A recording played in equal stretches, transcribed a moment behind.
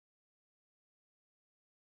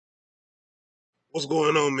What's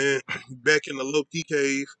going on, man? Back in the Low Key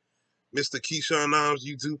Cave, Mr. Keyshawn Nimes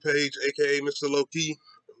YouTube page, aka Mr. Low Key.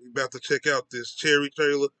 We about to check out this Cherry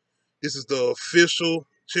trailer. This is the official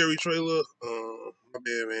Cherry trailer. My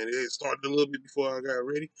bad, man. It started a little bit before I got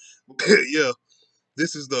ready. Yeah,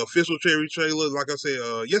 this is the official Cherry trailer. Like I said,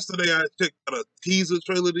 yesterday I checked out a teaser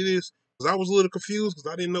trailer to this because I was a little confused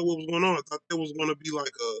because I didn't know what was going on. I thought there was going to be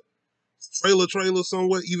like a trailer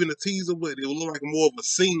somewhat, even a teaser, but it would look like more of a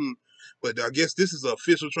scene. But I guess this is an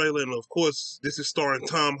official trailer, and of course, this is starring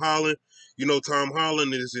Tom Holland. You know, Tom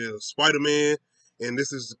Holland is in Spider Man, and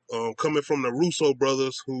this is coming from the Russo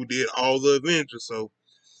brothers who did all the Avengers. So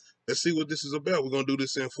let's see what this is about. We're gonna do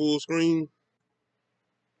this in full screen.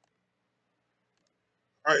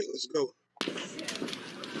 All right, let's go.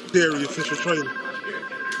 Cherry official trailer.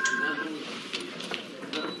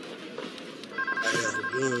 I have a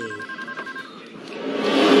gun.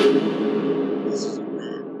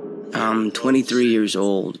 I'm 23 years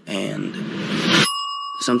old, and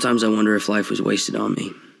sometimes I wonder if life was wasted on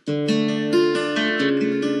me.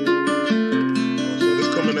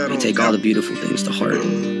 I take all the beautiful things to heart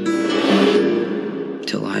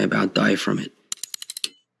till I about die from it.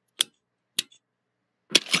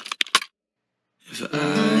 If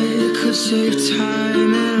I could save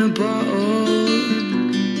time in a bottle,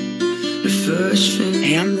 the first thing.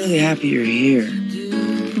 Hey, I'm really happy you're here.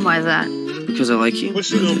 Why is that? Because I like you. What's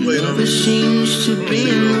she gonna play on? Seems to be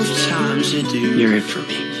enough time to do. You're it for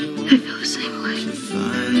me. I feel the same way.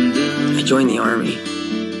 I joined the army.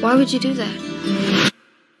 Why would you do that?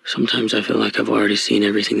 Sometimes I feel like I've already seen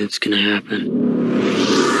everything that's gonna happen.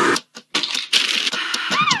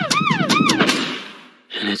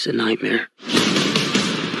 And it's a nightmare.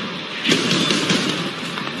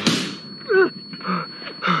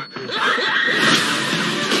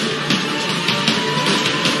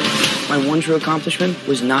 My one true accomplishment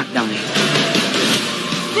was not dying.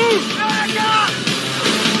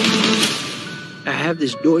 I have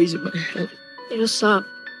this noise in my head. It'll stop.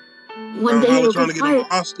 One day it'll trying be to get an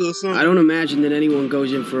quiet. Oscar or something. I don't imagine that anyone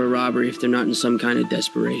goes in for a robbery if they're not in some kind of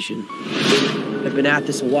desperation. I've been at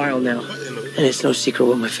this a while now, and it's no secret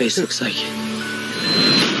what my face looks like. Get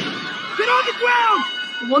on the ground!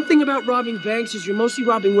 The one thing about robbing banks is you're mostly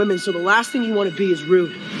robbing women, so the last thing you want to be is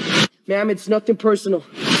rude. Ma'am, it's nothing personal.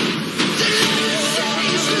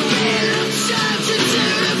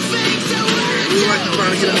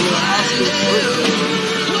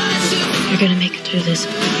 You're gonna make it through this. I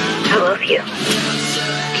love you.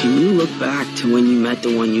 Can you look back to when you met the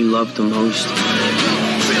one you loved the most?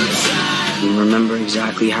 And remember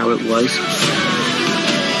exactly how it was?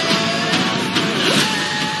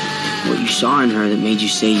 What you saw in her that made you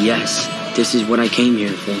say, yes, this is what I came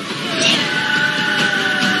here for.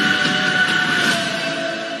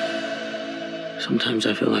 Sometimes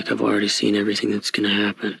I feel like I've already seen everything that's gonna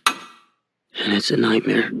happen. And it's a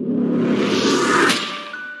nightmare.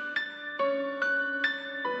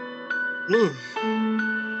 Hey,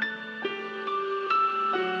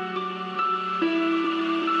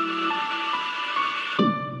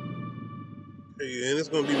 and it's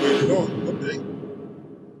gonna be rated R. Okay.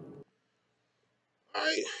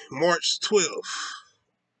 Alright, March 12th.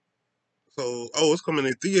 So, it's coming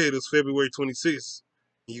in theaters February 26th.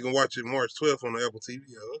 You can watch it March 12th on the Apple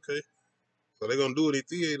TV. Okay. So they're gonna do it in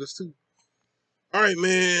theaters too. Alright,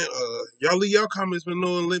 man. Y'all leave y'all comments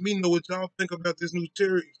below and let me know what y'all think about this new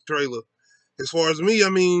Cherry trailer. As far as me, I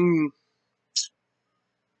mean,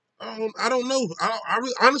 I don't know. I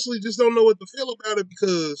really, honestly just don't know what to feel about it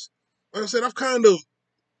because, like I said, I've kind of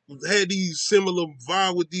had these similar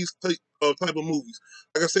vibe with these type of movies.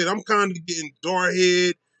 Like I said, I'm kind of getting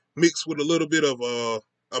Jarhead mixed with a little bit of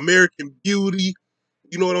American Beauty.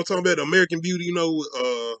 You know what I'm talking about? American Beauty. You know,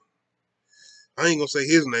 I ain't gonna say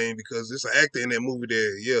his name because it's an actor in that movie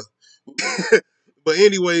there. Yeah, but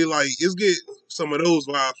anyway, like it's get some of those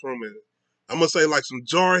vibes from it. I'm gonna say like some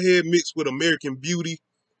Jarhead mixed with American Beauty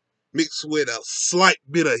mixed with a slight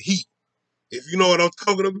bit of heat. If you know what I'm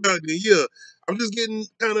talking about, then yeah, I'm just getting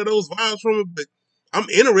kind of those vibes from it. But I'm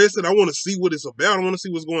interested. I want to see what it's about. I want to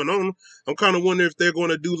see what's going on. I'm kind of wondering if they're going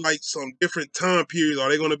to do like some different time periods. Are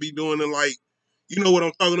they going to be doing it like, you know what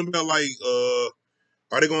I'm talking about? Like,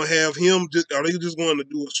 are they going to have him? Are they just going to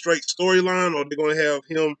do a straight storyline, or are they going to have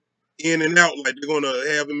him in and out? Like they're going to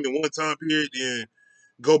have him in one time period and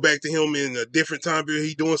go back to him in a different time period.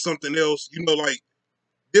 He doing something else. You know, like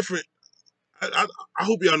different. I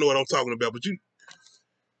hope y'all know what I'm talking about, but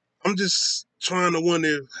I'm just trying to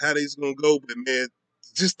wonder how they's gonna go. But man,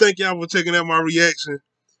 just thank y'all for checking out my reaction.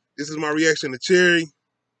 This is my reaction to Cherry.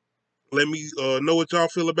 Let me know what y'all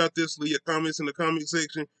feel about this. Leave your comments in the comment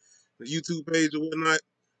section, the YouTube page or whatnot.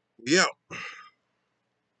 Yeah.